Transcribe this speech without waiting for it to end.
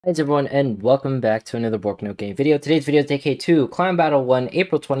Hey everyone, and welcome back to another Bork No Game video. Today's video is DK2, Clan Battle 1,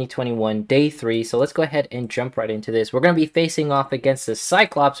 April 2021, Day 3. So let's go ahead and jump right into this. We're going to be facing off against the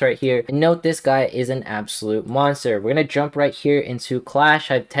Cyclops right here. And note, this guy is an absolute monster. We're going to jump right here into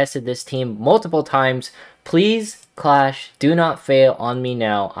Clash. I've tested this team multiple times. Please, Clash, do not fail on me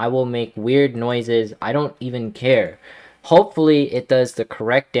now. I will make weird noises. I don't even care. Hopefully it does the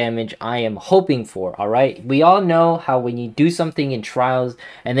correct damage I am hoping for, alright? We all know how when you do something in Trials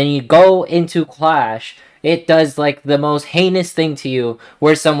and then you go into Clash, it does like the most heinous thing to you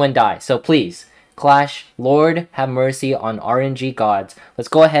where someone dies. So please, Clash, Lord have mercy on RNG gods. Let's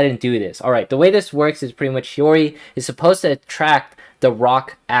go ahead and do this. Alright, the way this works is pretty much Hiyori is supposed to attract the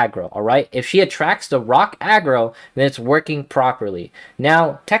rock aggro, alright? If she attracts the rock aggro, then it's working properly.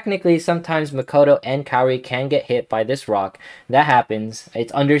 Now, technically, sometimes Makoto and Kaori can get hit by this rock. That happens.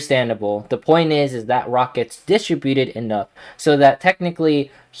 It's understandable. The point is that rock gets distributed enough so that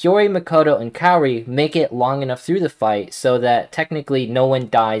technically Hiyori, Makoto, and Kaori make it long enough through the fight so that technically no one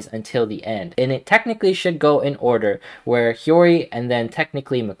dies until the end. And it technically should go in order where Hiyori and then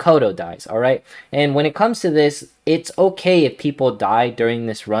technically Makoto dies, alright? And when it comes to this, it's okay if people die during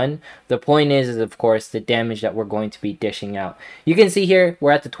this run. The point is of course the damage that we're going to be dishing out. You can see here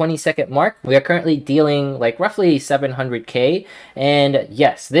we're at the 20-second mark. We are currently dealing like roughly 700k, and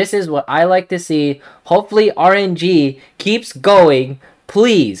yes, this is what I like to see. Hopefully RNG keeps going.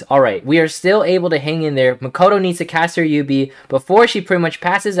 Please. Alright, we are still able to hang in there. Makoto needs to cast her Yubi before she pretty much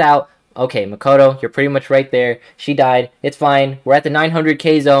passes out. Okay, Makoto, you're pretty much right there. She died. It's fine. We're at the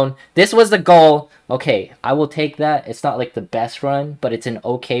 900k zone. This was the goal. Okay, I will take that. It's not like the best run, but it's an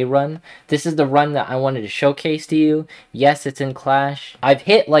okay run. This is the run that I wanted to showcase to you. Yes, it's in Clash. I've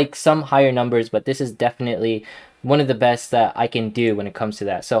hit like some higher numbers, but this is definitely one of the best that I can do when it comes to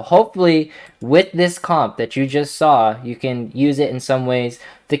that. So hopefully with this comp that you just saw, you can use it in some ways.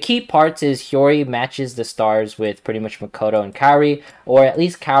 The key parts is Hiyori matches the stars with pretty much Makoto and Kaori, or at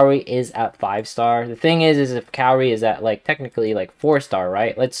least Kaori is at 5-star. The thing is if Kaori is at like technically like 4-star,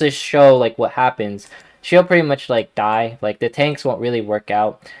 right? Let's just show like what happens. She'll pretty much like die. Like the tanks won't really work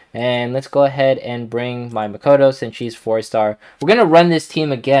out. And let's go ahead and bring my Makoto since she's 4-star. We're going to run this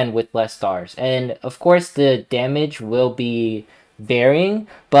team again with less stars. And of course the damage will be varying,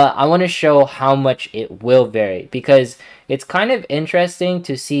 but I want to show how much it will vary because it's kind of interesting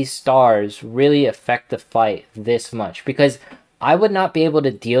to see stars really affect the fight this much, because I would not be able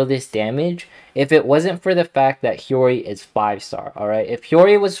to deal this damage if it wasn't for the fact that Hiyori is 5-star, alright? If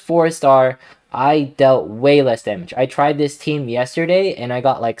Hiyori was 4-star, I dealt way less damage. I tried this team yesterday and I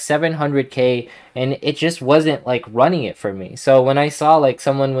got like 700k and it just wasn't like running it for me. So when I saw like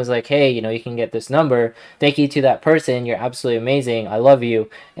someone was like, hey, you know, you can get this number, thank you to that person, you're absolutely amazing, I love you.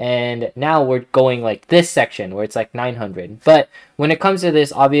 And now we're going like this section where it's like 900. But when it comes to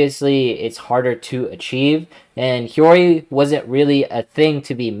this, obviously it's harder to achieve, and Hiyori wasn't really a thing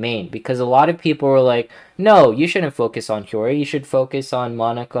to be main because a lot of people were like, no, you shouldn't focus on Hiyori, you should focus on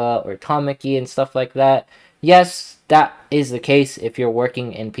Monica or Tamaki and stuff like that. Yes, that is the case if you're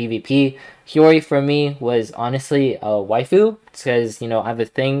working in PvP. Hiyori for me was honestly a waifu because, you know, I have a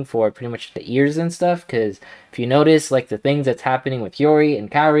thing for pretty much the ears and stuff, because if you notice like the things that's happening with Hiyori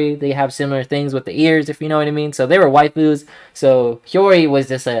and Kaori, they have similar things with the ears, if you know what I mean. So they were waifus. So Hiyori was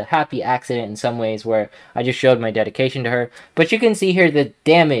just a happy accident in some ways where I just showed my dedication to her. But you can see here the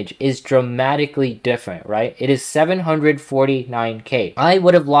damage is dramatically different, right? It is 749k. I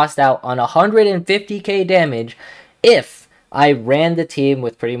would have lost out on 150k damage if I ran the team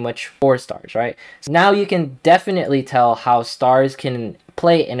with pretty much 4 stars, right? So now you can definitely tell how stars can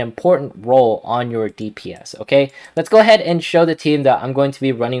play an important role on your DPS, okay? Let's go ahead and show the team that I'm going to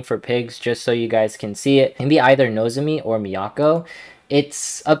be running for pigs just so you guys can see it. It can be either Nozomi or Miyako.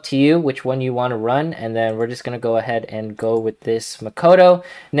 It's up to you which one you want to run, and then we're just going to go ahead and go with this Makoto.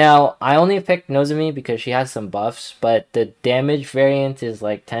 Now, I only picked Nozomi because she has some buffs, but the damage variant is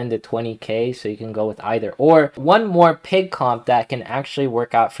like 10 to 20k, so you can go with either. Or one more pig comp that can actually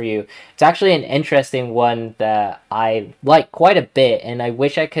work out for you. It's actually an interesting one that I like quite a bit, and I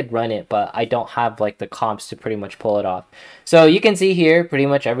wish I could run it, but I don't have like the comps to pretty much pull it off. So you can see here, pretty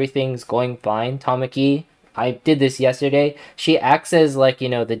much everything's going fine. Tamaki, I did this yesterday. She acts as like, you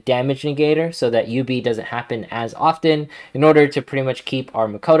know, the damage negator so that UB doesn't happen as often in order to pretty much keep our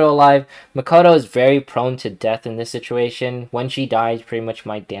Makoto alive. Makoto is very prone to death in this situation. When she dies, pretty much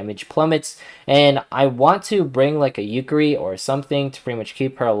my damage plummets. And I want to bring like a Yukari or something to pretty much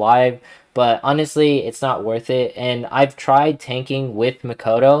keep her alive, but honestly, it's not worth it. And I've tried tanking with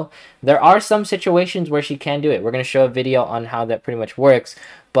Makoto. There are some situations where she can do it. We're going to show a video on how that pretty much works,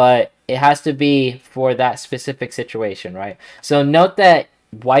 but it has to be for that specific situation, right? So note that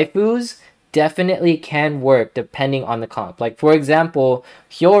waifus definitely can work depending on the comp. Like, for example,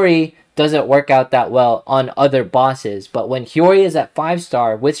 Hiyori doesn't work out that well on other bosses, but when Hiyori is at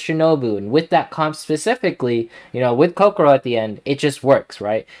 5-star with Shinobu and with that comp specifically, with Kokoro at the end, it just works,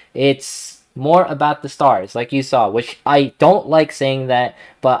 right? It's more about the stars, like you saw, which I don't like saying that,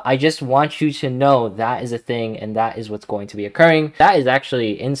 but I just want you to know that is a thing and that is what's going to be occurring. That is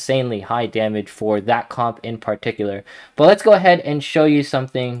actually insanely high damage for that comp in particular. But let's go ahead and show you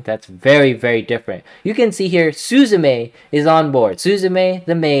something that's very, very different. You can see here Suzume is on board. Suzume,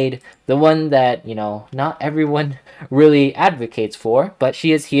 the maid, the one that, not everyone really advocates for, but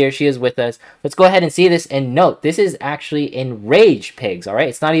she is here, she is with us. Let's go ahead and see this, and note, this is actually enraged pigs, all right?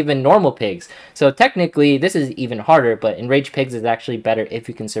 It's not even normal pigs. So technically, this is even harder, but enraged pigs is actually better if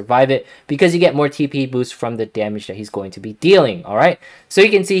you can survive it, because you get more TP boost from the damage that he's going to be dealing, all right? So you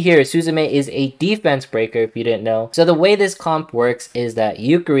can see here, Suzume is a defense breaker, if you didn't know. So the way this comp works is that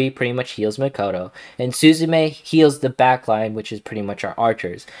Yukari pretty much heals Makoto, and Suzume heals the backline, which is pretty much our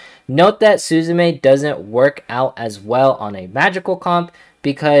archers. Note that Suzume doesn't work out as well on a magical comp,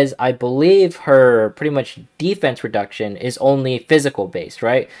 because I believe her pretty much defense reduction is only physical based,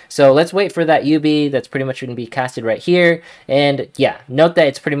 right? So let's wait for that UB that's pretty much going to be casted right here. And yeah, note that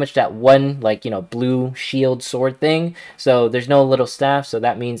it's pretty much that one, like, blue shield sword thing. So there's no little staff, so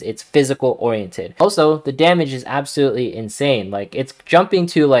that means it's physical oriented. Also, the damage is absolutely insane. Like, it's jumping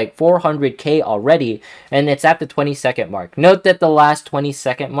to like 400k already, and it's at the 20-second mark. Note that the last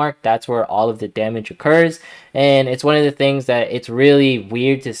 20-second mark, that's where all of the damage occurs. And it's one of the things that it's really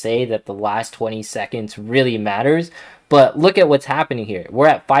weird to say that the last 20 seconds really matters. But look at what's happening here. We're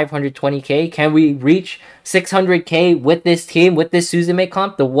at 520k. Can we reach 600k with this team, with this Suzume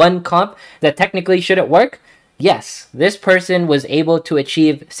comp, the one comp that technically shouldn't work? Yes, this person was able to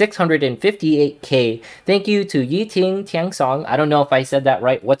achieve 658k. Thank you to Yiting Tiangsong. I don't know if I said that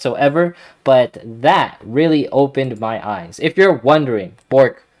right whatsoever, but that really opened my eyes. If you're wondering,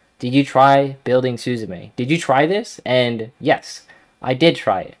 Bork, did you try building Suzume? Did you try this? And yes, I did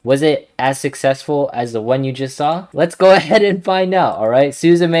try it. Was it as successful as the one you just saw? Let's go ahead and find out, alright?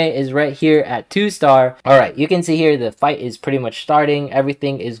 Suzume is right here at 2-star. Alright, you can see here the fight is pretty much starting.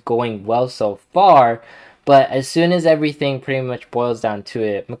 Everything is going well so far. But as soon as everything pretty much boils down to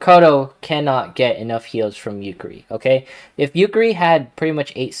it, Makoto cannot get enough heals from Yukari, okay? If Yukari had pretty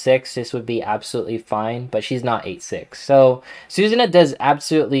much 8-6, this would be absolutely fine, but she's not 8-6. So Suzume does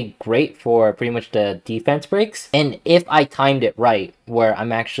absolutely great for pretty much the defense breaks. And if I timed it right, where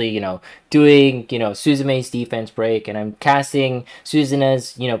I'm actually, doing, Suzume's defense break, and I'm casting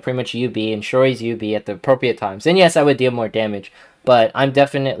Suzume's, pretty much UB and Shori's UB at the appropriate times, then yes, I would deal more damage. But I'm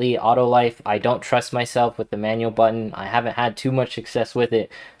definitely auto life. I don't trust myself with the manual button. I haven't had too much success with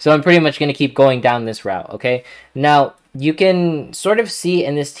it. So I'm pretty much going to keep going down this route, okay? Now, you can sort of see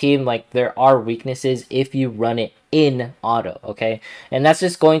in this team, like, there are weaknesses if you run it in auto, okay? And that's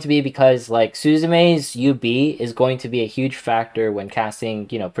just going to be because, like, Suzume's UB is going to be a huge factor when casting,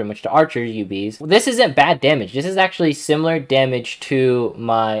 pretty much the archer UBs. This isn't bad damage. This is actually similar damage to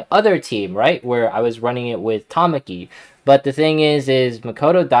my other team, right? Where I was running it with Tamaki. But the thing is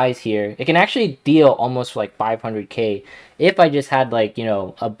Makoto dies here. It can actually deal almost like 500k if I just had, like,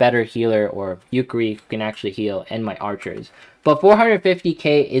 a better healer, or Yukari who can actually heal, and my archers. But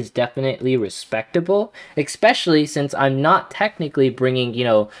 450k is definitely respectable, especially since I'm not technically bringing,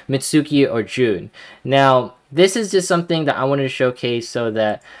 Mitsuki or Jun. Now, this is just something that I wanted to showcase so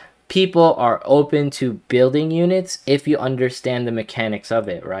that people are open to building units if you understand the mechanics of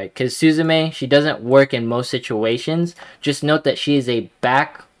it, right? Because Suzume, she doesn't work in most situations. Just note that she is a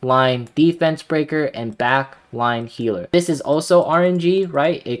backline defense breaker and backline healer. This is also RNG,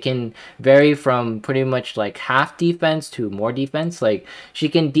 right? It can vary from pretty much like half defense to more defense. Like, she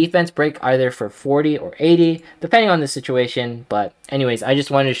can defense break either for 40 or 80, depending on the situation. But anyways, I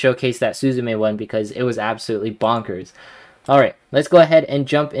just wanted to showcase that Suzume one because it was absolutely bonkers. Alright, let's go ahead and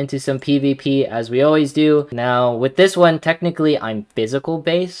jump into some PvP as we always do. Now, with this one, technically I'm physical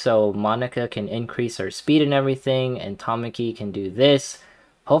based, so Monica can increase her speed and everything, and Tamaki can do this.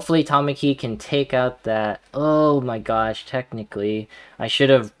 Hopefully Tamaki can take out that... Oh my gosh, technically, I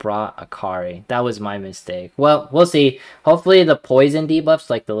should have brought Akari. That was my mistake. Well, we'll see. Hopefully the poison debuffs,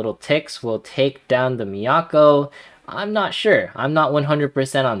 like the little ticks, will take down the Miyako. I'm not sure. I'm not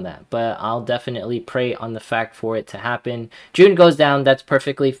 100% on that, but I'll definitely pray on the fact for it to happen. June goes down. That's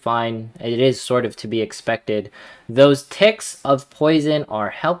perfectly fine. It is sort of to be expected. Those ticks of poison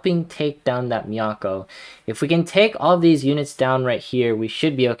are helping take down that Miyako. If we can take all these units down right here, we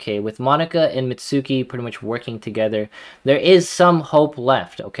should be okay. With Monica and Mitsuki pretty much working together, there is some hope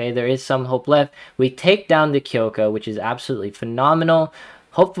left, okay? There is some hope left. We take down the Kyoka, which is absolutely phenomenal.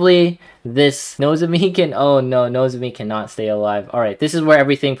 Hopefully this Nozomi can, oh no, Nozomi cannot stay alive. Alright, this is where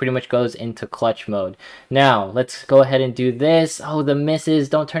everything pretty much goes into clutch mode. Now, let's go ahead and do this. Oh, the misses,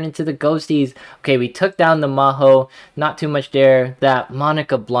 don't turn into the ghosties. Okay, we took down the Maho, not too much there. That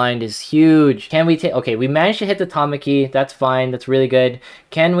Monica blind is huge. Can we take, okay, we managed to hit the Tamaki, that's fine, that's really good.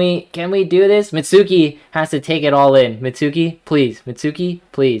 Can we do this? Mitsuki has to take it all in. Mitsuki,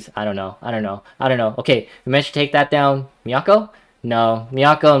 please, I don't know. Okay, we managed to take that down. Miyako? No,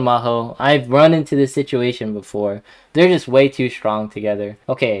 Miyako and Maho, I've run into this situation before. They're just way too strong together.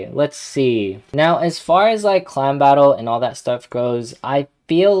 Okay, let's see. Now, as far as like clan battle and all that stuff goes, I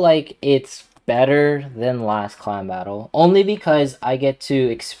feel like it's better than last clan battle, only because I get to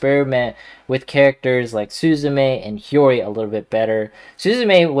experiment with characters like Suzume and Hiyori a little bit better.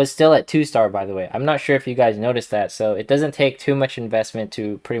 Suzume was still at 2-star, by the way. I'm not sure if you guys noticed that, so it doesn't take too much investment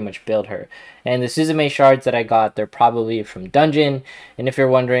to pretty much build her. And the Suzume shards that I got, they're probably from Dungeon. And if you're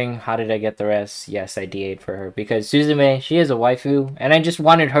wondering, how did I get the rest? Yes, I DA'd for her. Because Suzume, she is a waifu. And I just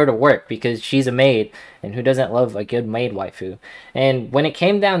wanted her to work because she's a maid. And who doesn't love a good maid waifu? And when it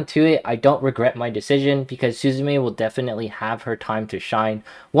came down to it, I don't regret my decision. Because Suzume will definitely have her time to shine.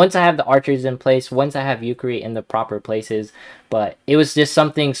 Once I have the archers in place, once I have Yukari in the proper places. But it was just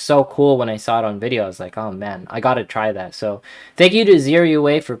something so cool when I saw it on video. I was like, oh man, I gotta try that. So thank you to Zero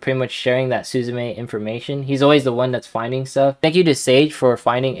Yue for pretty much sharing that Suzume information. He's always the one that's finding stuff. Thank you to Sage for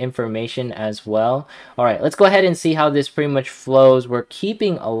finding information as well. Alright, let's go ahead and see how this pretty much flows. We're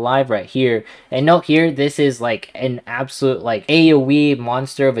keeping alive right here. And note here, this is like an absolute like AoE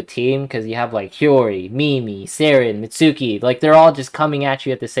monster of a team. Because you have like Hiyori, Mimi, Saren, Mitsuki. Like they're all just coming at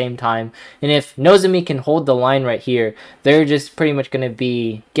you at the same time. And if Nozomi can hold the line right here, they're just pretty much going to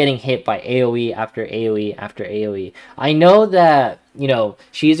be getting hit by AoE after AoE after AoE. I know that, you know,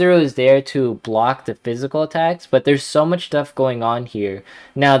 Shizuru is there to block the physical attacks, but there's so much stuff going on here.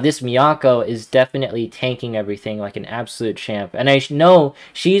 Now, this Miyako is definitely tanking everything like an absolute champ. And I know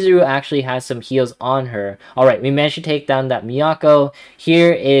Shizuru actually has some heals on her. Alright, we managed to take down that Miyako.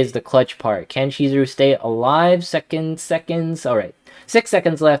 Here is the clutch part. Can Shizuru stay alive? Seconds. Alright. 6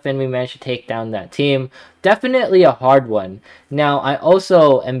 seconds left and we managed to take down that team. Definitely a hard one. Now, I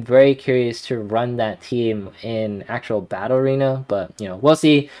also am very curious to run that team in actual battle arena, but, you know, we'll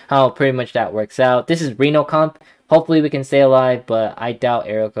see how pretty much that works out. This is Reno comp. Hopefully we can stay alive, but I doubt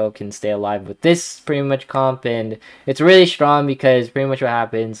Eriko can stay alive with this pretty much comp, and it's really strong because pretty much what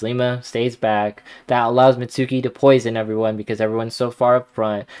happens, Lima stays back. That allows Mitsuki to poison everyone because everyone's so far up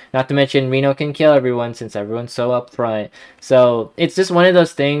front. Not to mention Reno can kill everyone since everyone's so up front. So it's just one of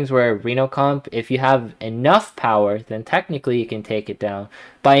those things where Reno comp, if you have enough power, then technically you can take it down.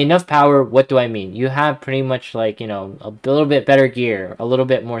 By enough power, what do I mean? You have pretty much like, you know, a little bit better gear, a little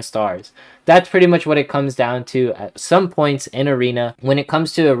bit more stars. That's pretty much what it comes down to at some points in Arena. When it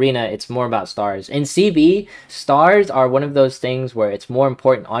comes to Arena, it's more about stars. In CB, stars are one of those things where it's more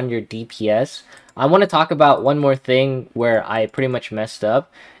important on your DPS. I want to talk about one more thing where I pretty much messed up,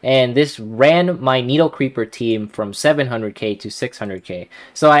 and this ran my Needle Creeper team from 700k to 600k.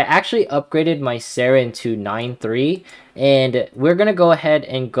 So I actually upgraded my Saren to 9.3, and we're going to go ahead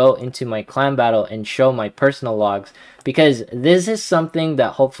and go into my clan battle and show my personal logs, because this is something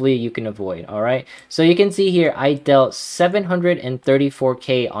that hopefully you can avoid, alright? So you can see here, I dealt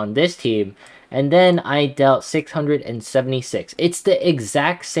 734k on this team, and then I dealt 676. It's the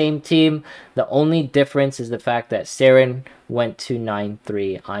exact same team. The only difference is the fact that Saren went to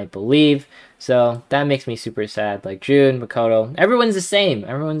 9.3, I believe. So that makes me super sad. Like June, Makoto, everyone's the same.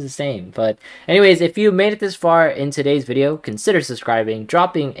 Everyone's the same. But anyways, if you made it this far in today's video, consider subscribing,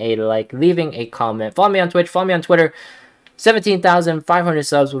 dropping a like, leaving a comment. Follow me on Twitch, follow me on Twitter. 17,500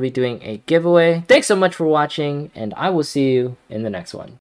 subs will be doing a giveaway. Thanks so much for watching, and I will see you in the next one.